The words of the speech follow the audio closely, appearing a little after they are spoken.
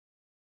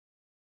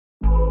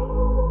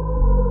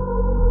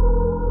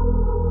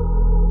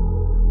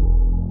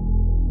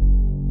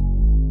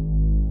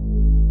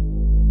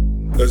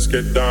let's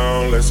get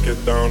down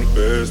to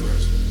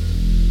business.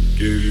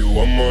 Give you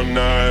one more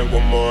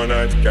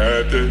night to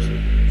get this.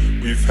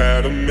 We've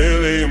had a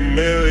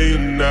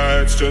million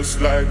nights just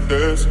like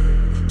this.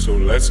 So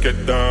let's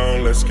get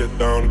down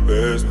to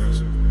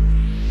business.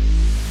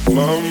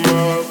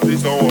 Mama,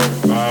 please don't worry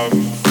about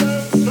me.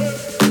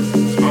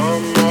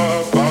 I'm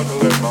about to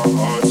let my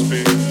heart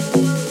speak.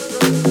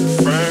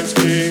 Friends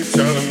keep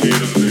telling me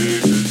to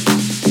leave this.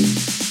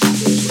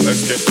 So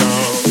let's get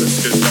down to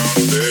business.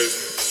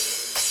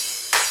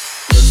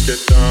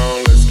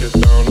 Let's get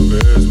down to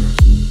business.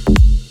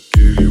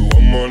 Give you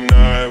one more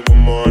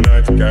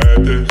night to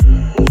get this.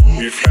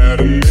 We've had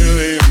a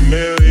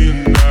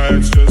million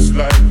nights just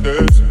like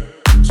this.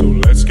 So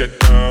let's get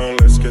down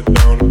to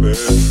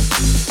business.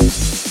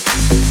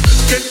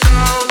 Let's get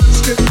down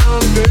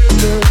to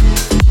business.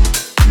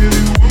 Give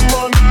you one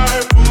more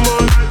night to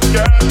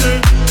get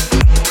this.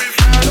 We've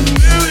had a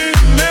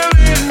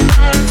million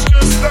nights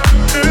just like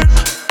this.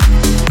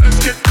 Let's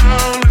get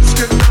down to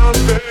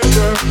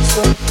business.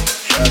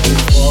 Back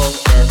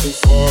and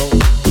forth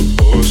with the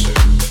bullshit.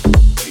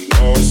 You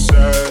know I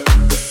said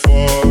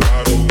before, I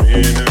don't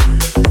mean it.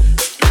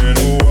 It's been a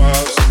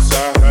while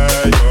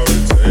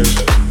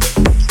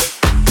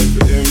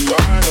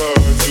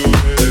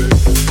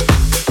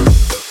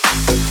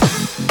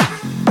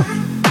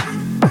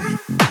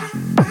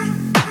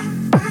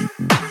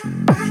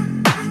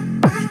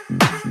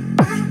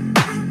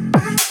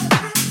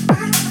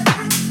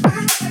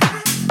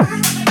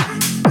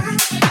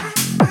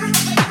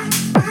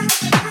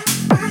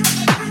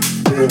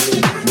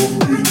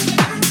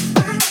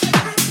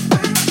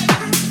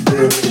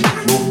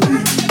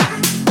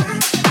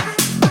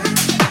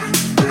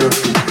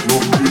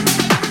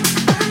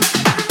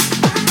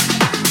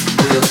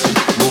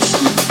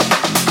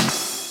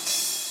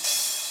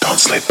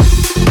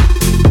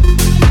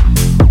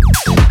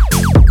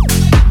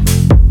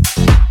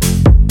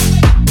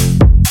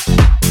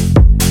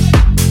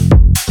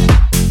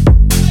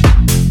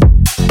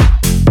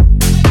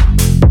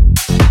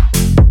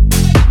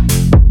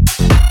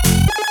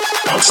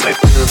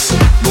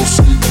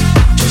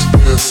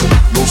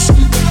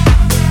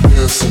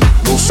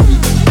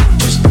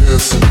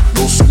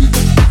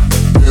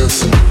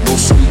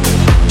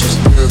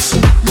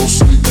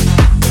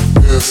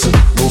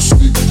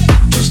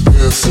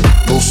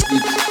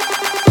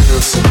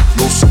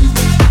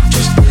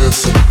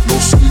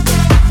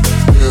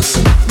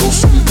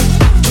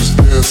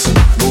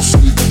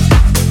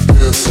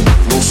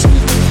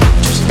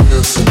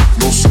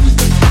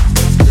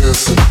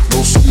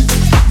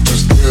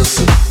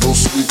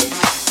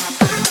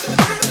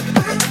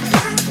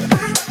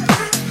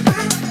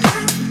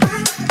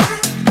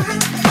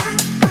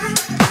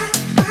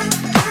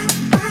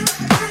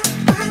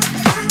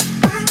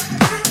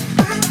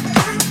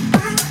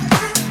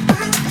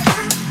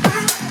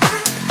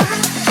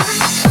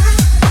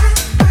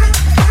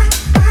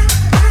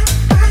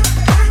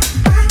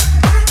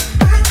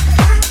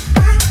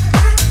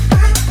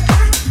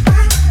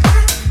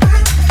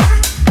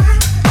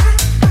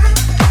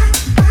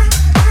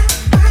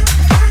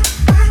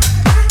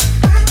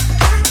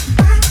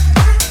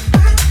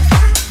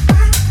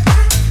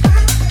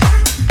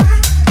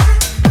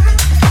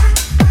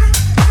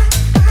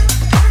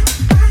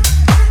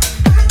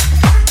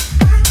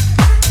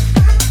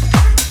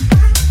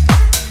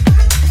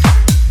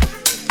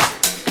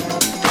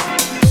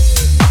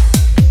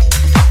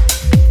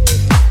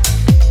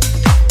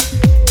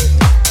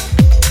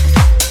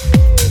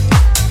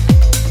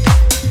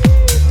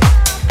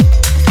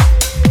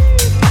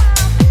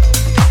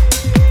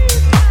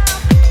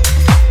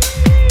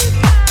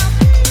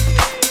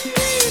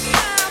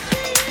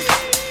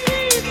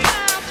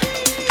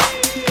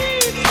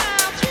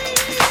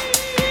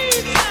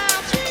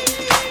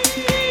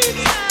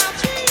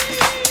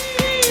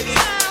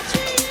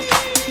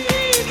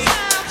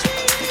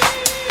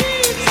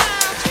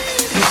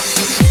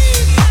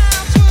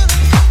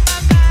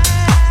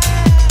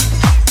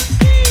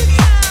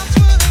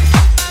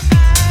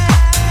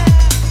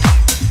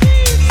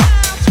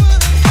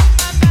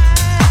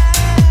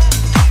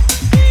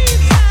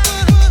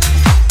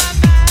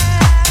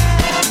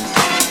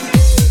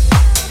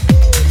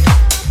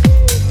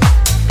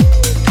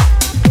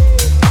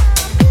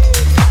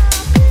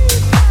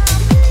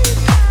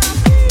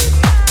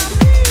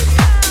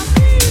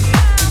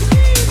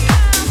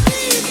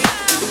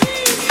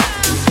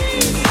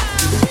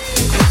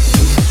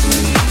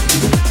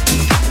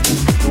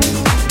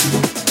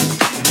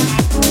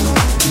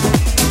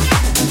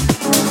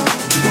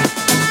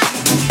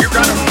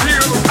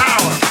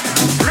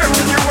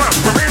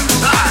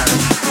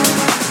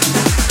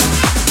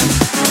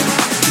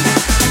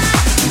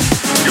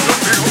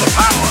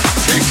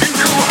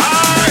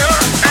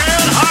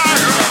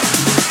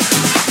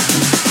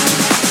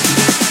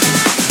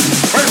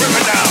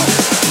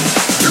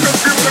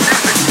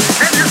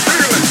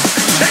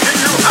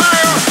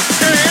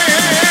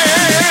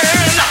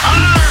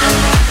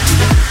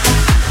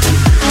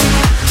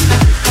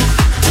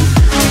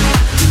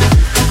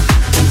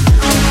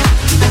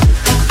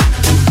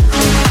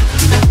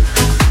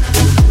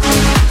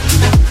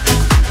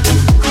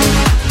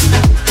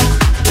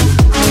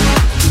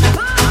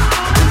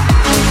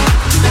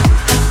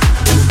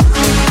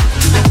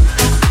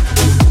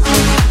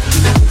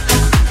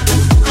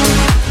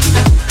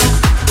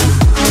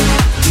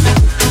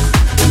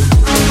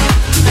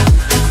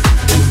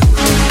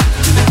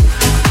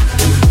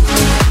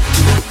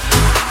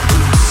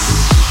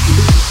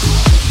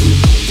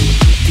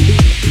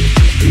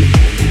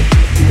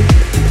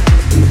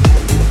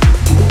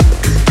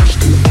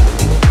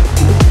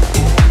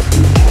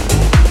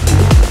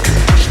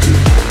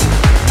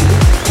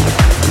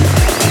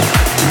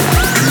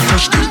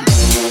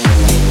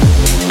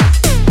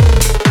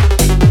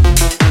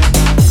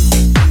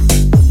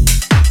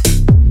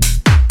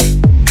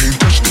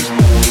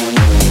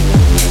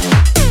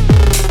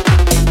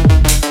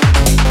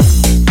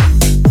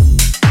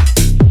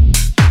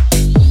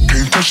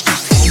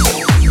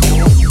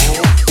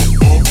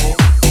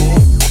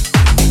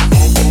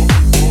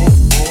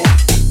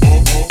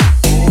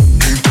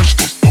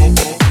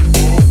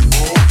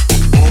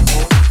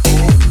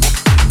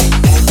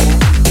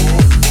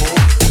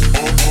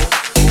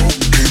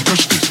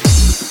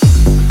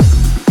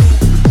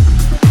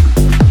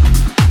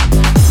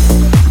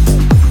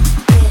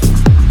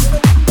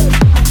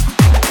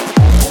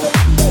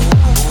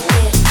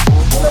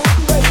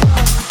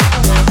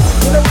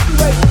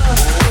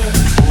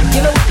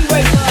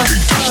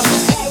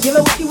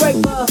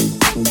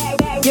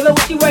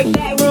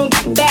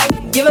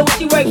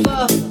wait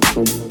for.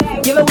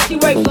 Give it what you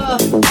wait for.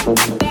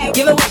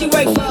 Give it what you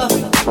wait for.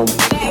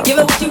 Give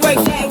it what you wait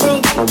for.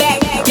 Room back.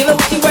 Give it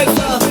what you wait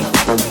for.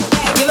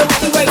 Give it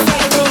what you wait for.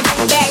 Room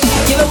back.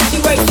 Give it what you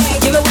wait for.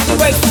 Give it what you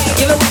wait for.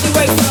 Give it what you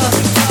wait for.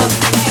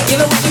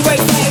 Give it what you wait for. Give it what you wait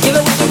for. Give it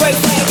what you wait for.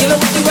 Give it what you wait for. Give it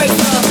what you wait for.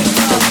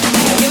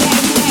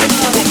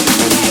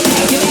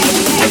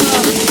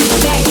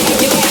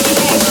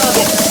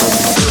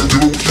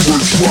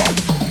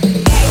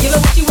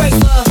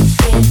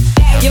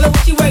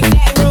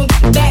 Room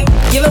back.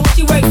 Give it what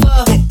you wait for.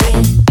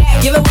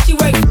 Give it what you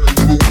wait. Give it what you wait for.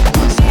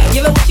 Give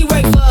it what you wait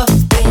for.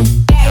 Room back.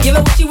 Give it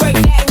what you wait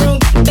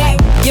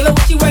for. Give it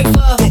what you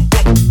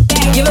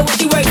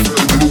wait.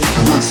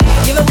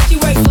 Give it what you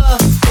wait for.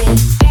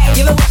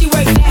 Give it what you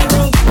wait for.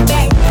 Room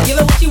back. Give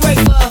it what you wait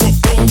for.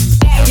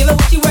 Give it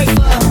what you wait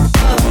for.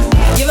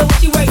 Give it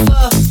what you wait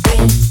for.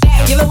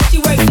 Give it what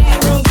you wait for.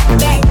 Room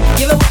back.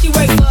 Give it what you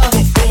wait for.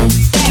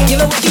 Give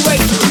it what you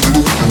wait for.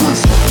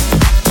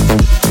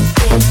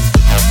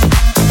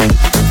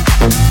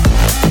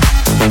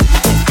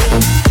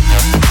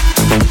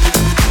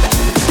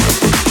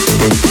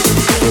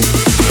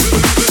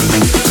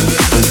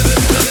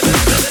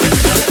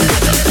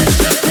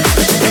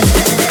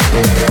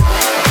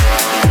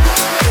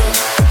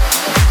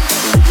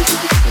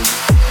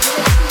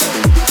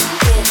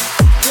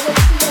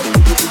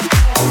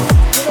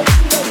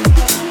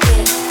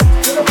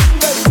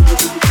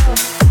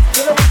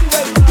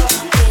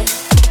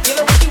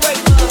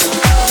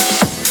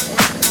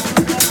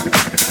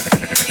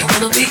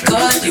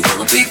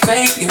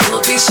 You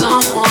wanna be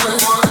someone.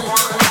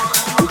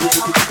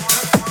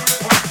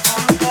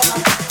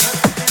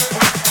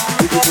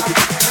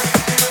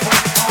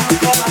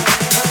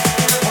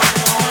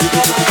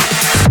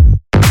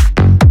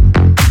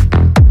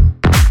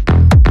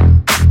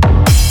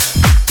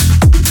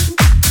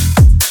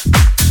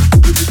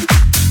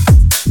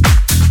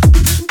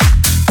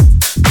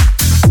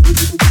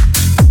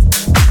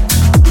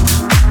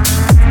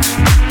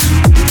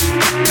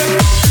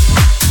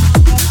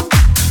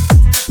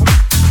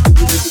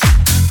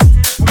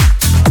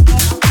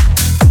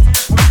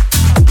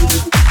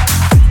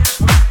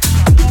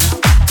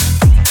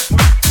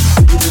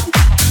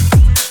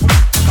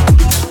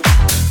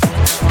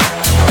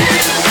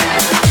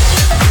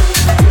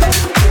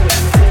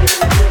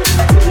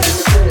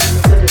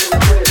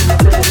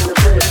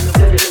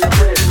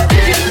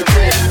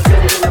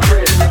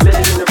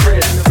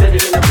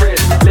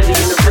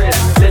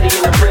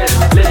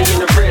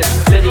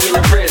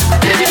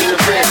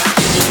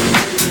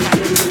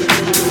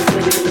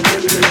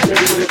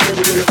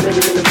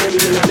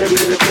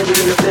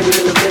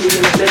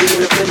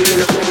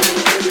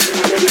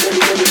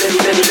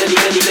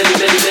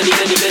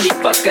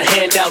 Fuck a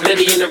hand out,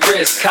 Liddy in the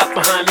wrist. Cop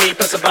behind me,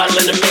 plus a bottle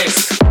in the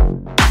mix.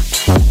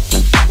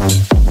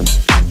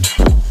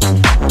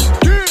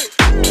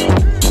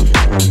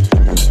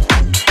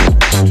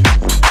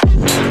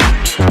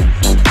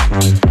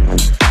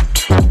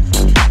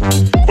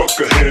 Fuck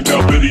a hand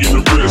out, Liddy in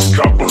the wrist.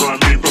 Cop behind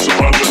me, plus a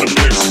bottle in the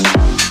mix.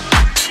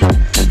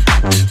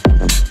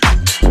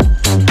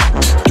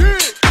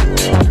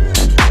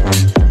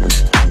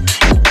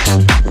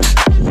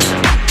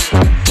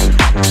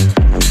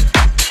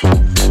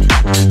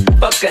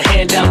 Fuck a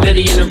hand out,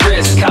 Liddy in the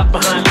wrist. Cop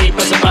behind me,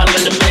 plus a bottle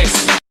in the mix.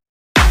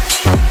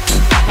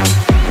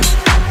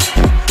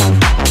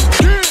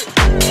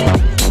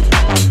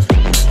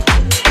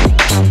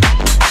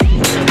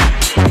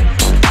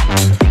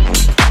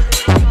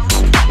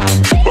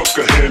 Fuck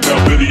a hand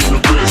out, Liddy in the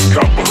wrist.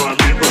 Cop behind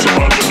me, plus a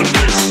bottle in the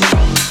mix.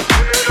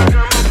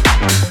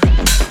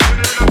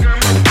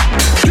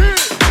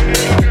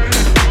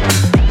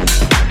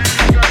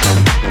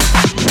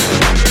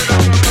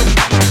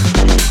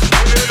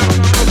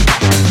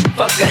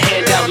 Fuck a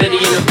hand out, Liddy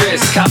in the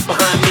wrist. Cop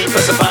behind me,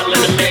 plus a bottle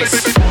in the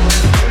mix.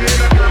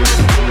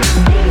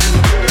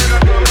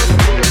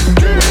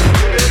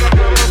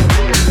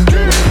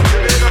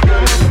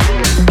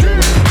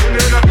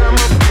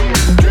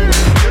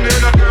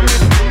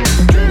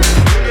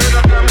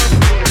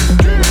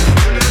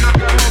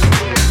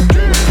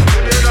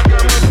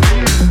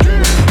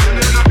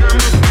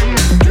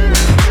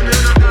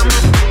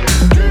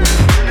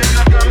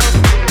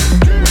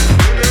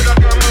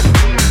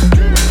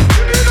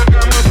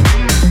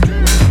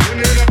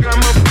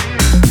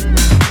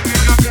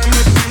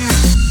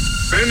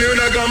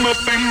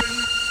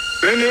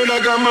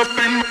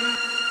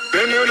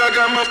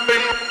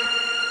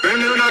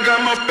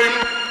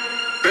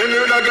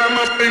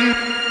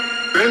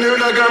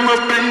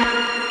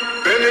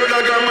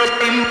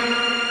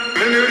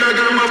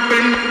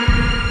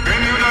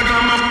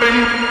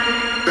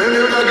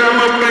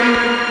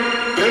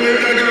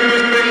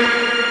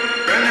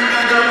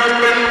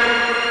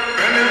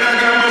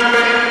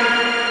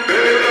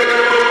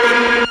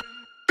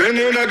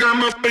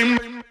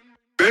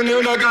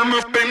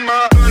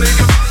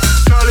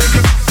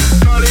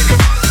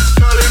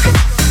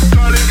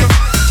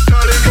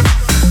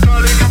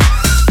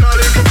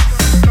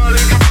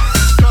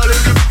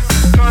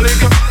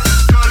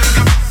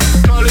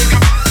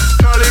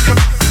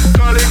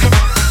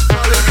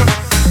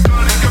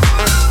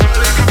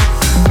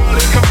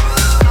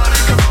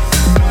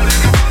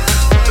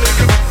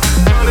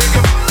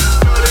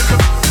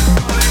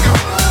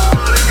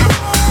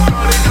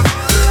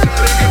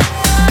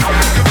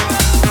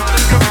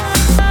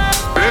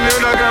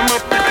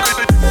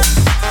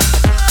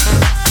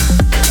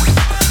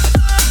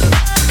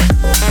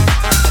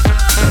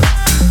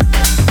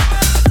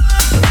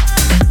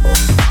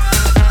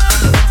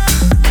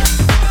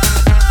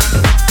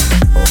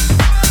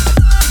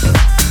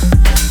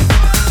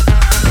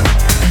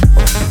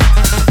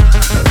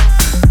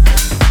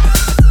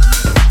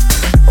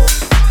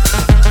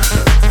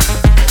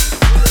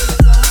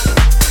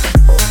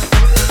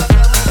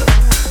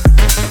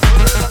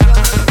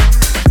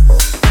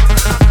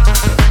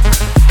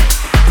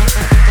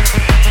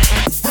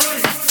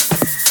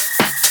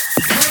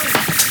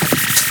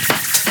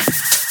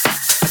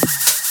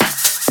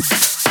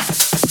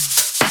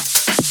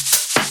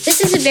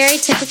 very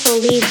typical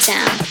lead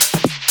sound.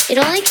 It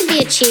only can be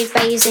achieved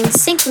by using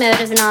sync mode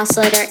of an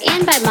oscillator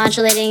and by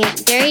modulating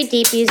it very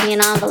deep using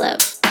an envelope.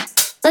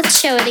 Let's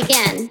show it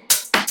again.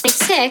 Like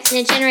 6,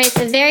 and it generates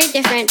a very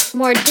different,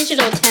 more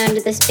digital tone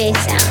to this bass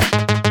sound.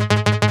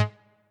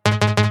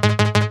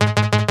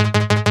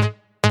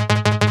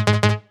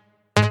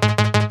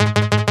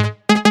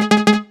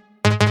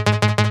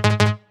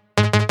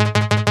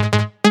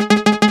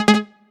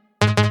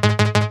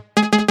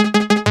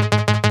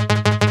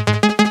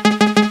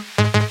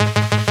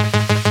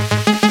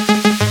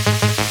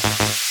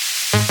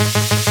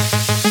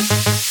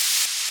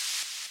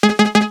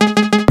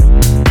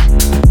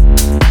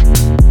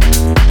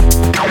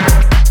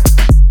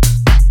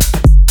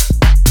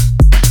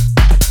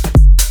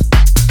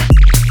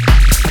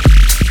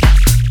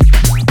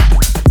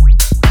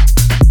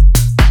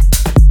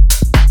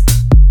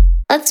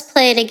 Let's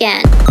play it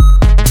again.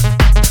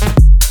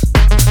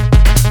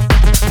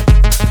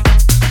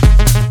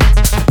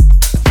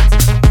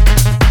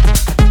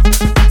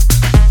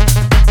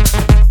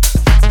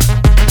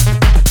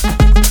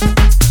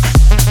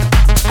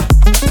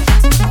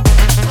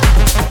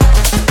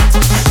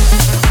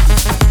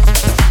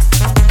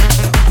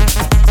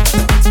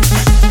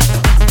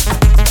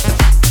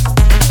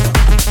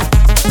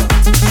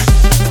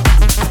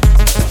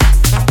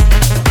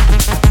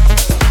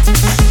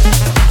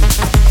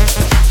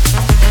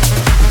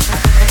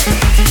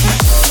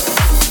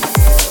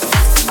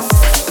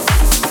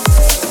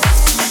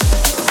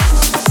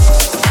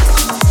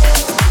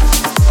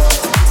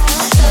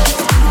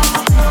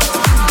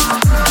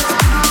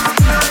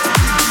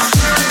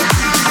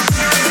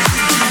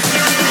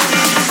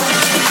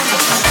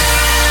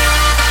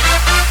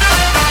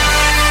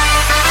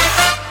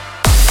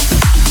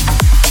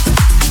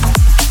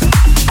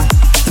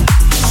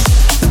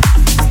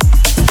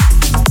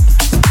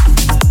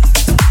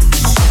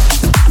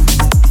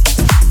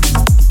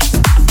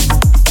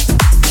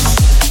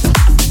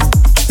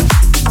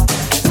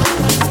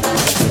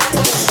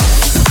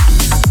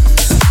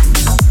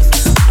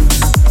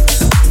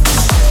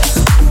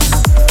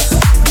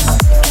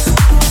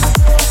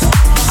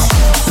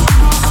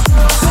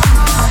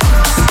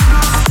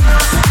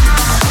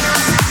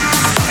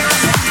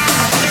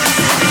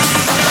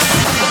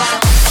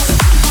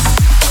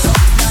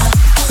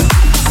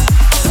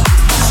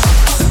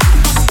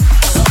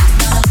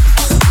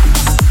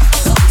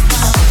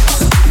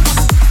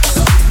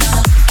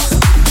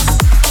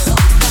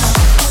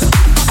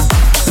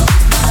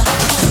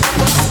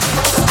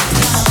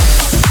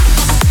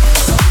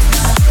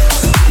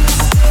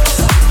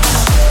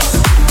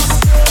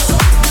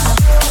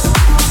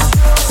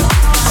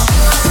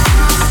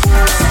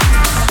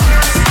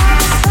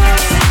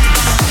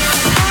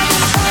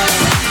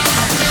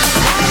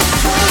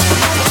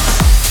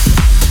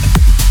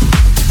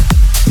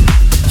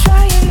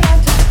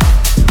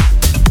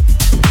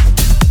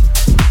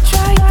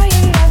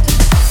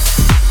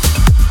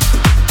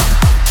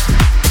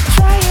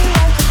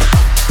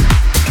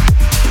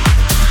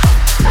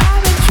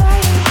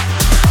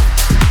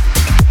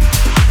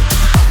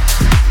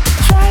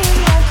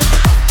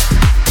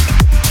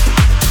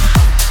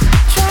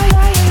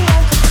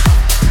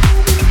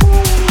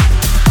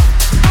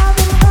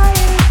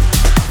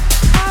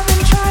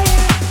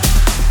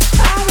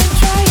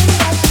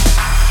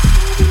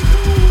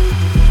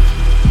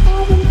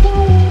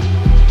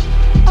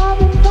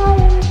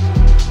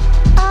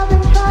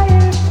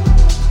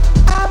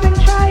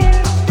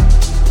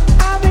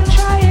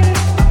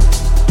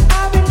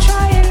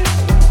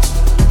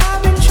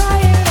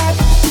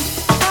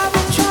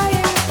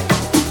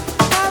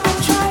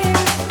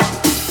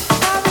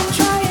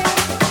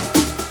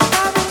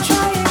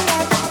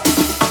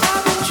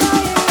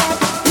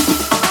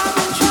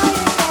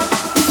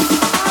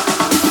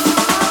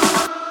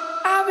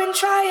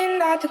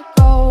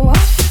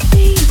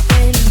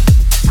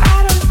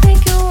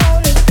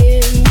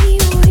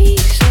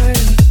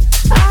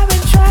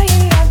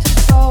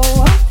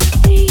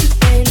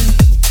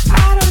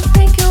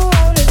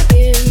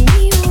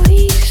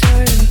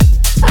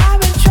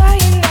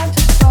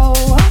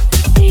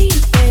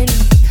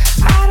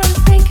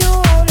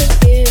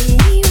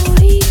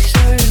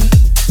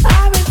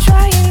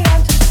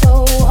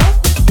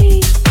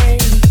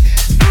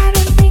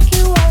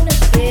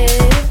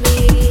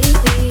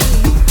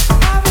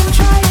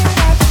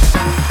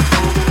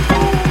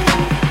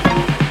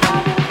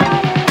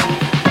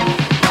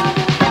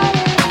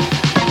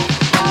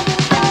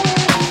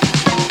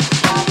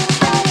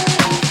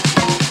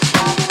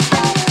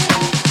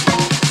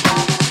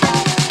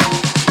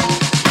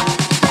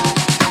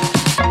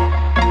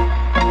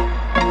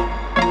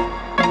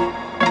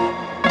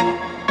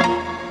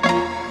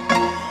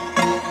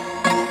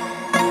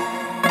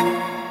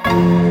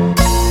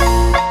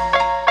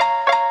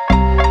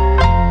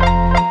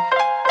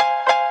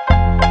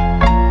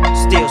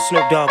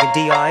 Snoop Dogg and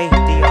D.I.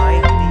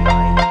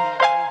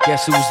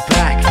 Guess who's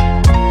back?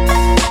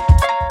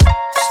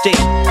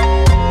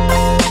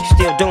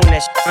 Still doing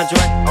that shit,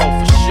 Andre? Oh,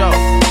 for sure.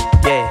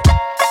 Yeah.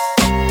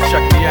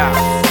 Check me out.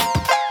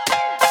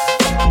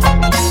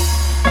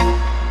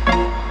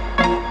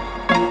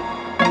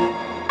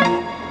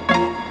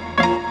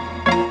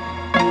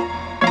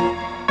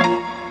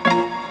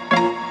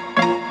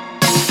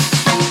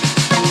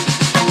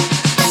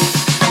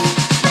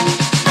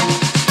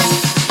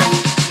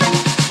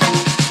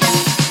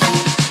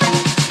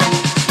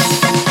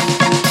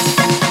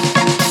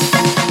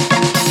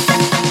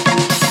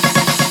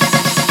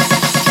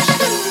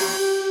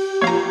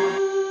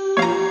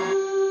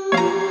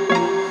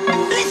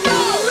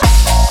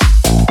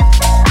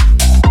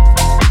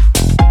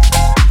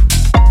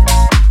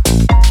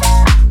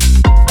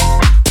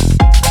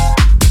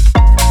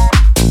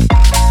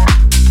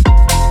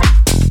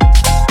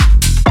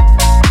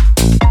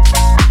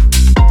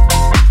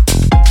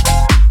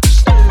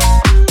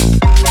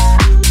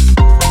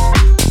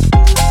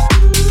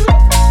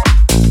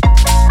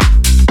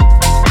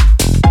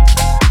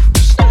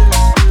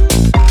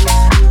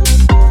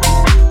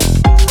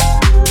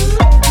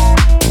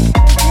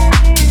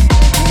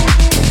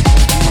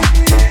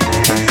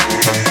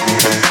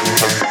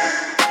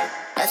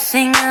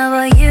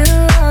 about you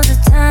all the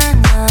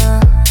time now.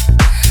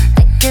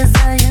 Like as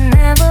though you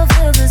never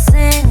feel the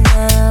same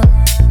now.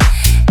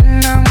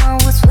 And I'm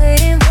always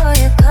waiting for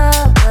your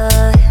call,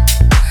 but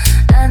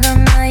I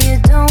don't know you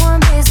don't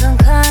want me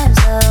sometimes.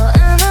 So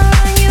and I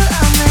run you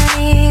how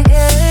many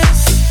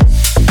girls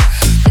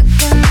you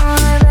can know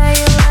that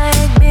you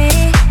like me,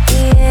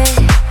 yeah.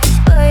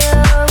 But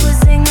you're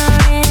always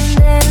ignoring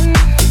them.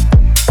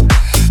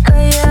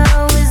 But you're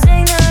always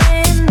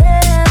ignoring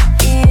them,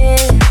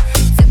 yeah.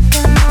 You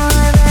can know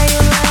that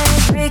you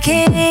like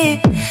freaky,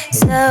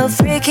 so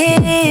freaky,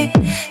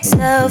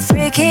 so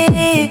freaky,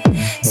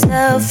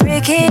 so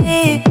freaky,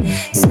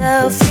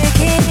 so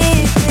freaky,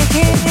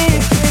 freaky,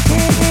 freaky,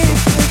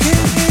 freaky.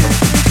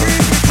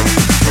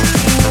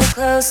 You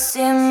close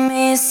to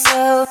me,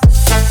 so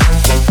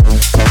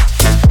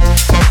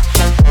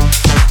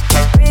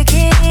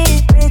freaky, freaky,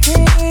 freaky,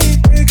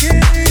 freaky.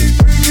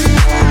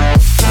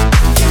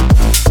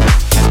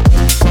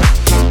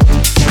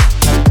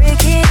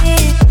 Freaky,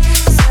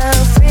 so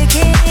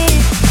freaky,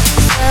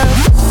 so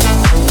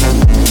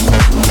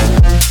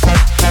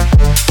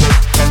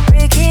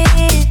freaky,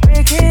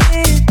 freaky, freaky,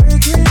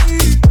 freaky.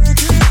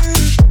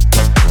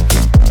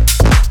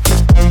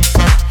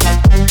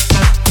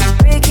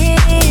 Freaky,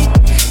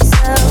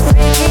 so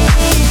freaky,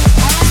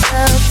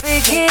 so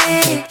freaky.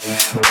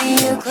 When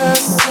you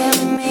close to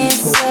me,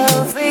 so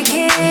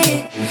freaky.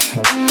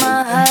 And my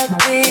heart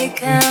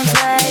becomes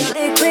like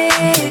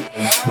liquid.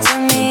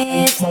 Tell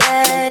me if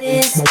that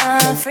is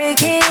not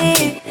freaky,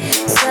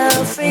 so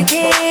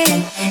freaky,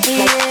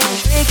 yeah.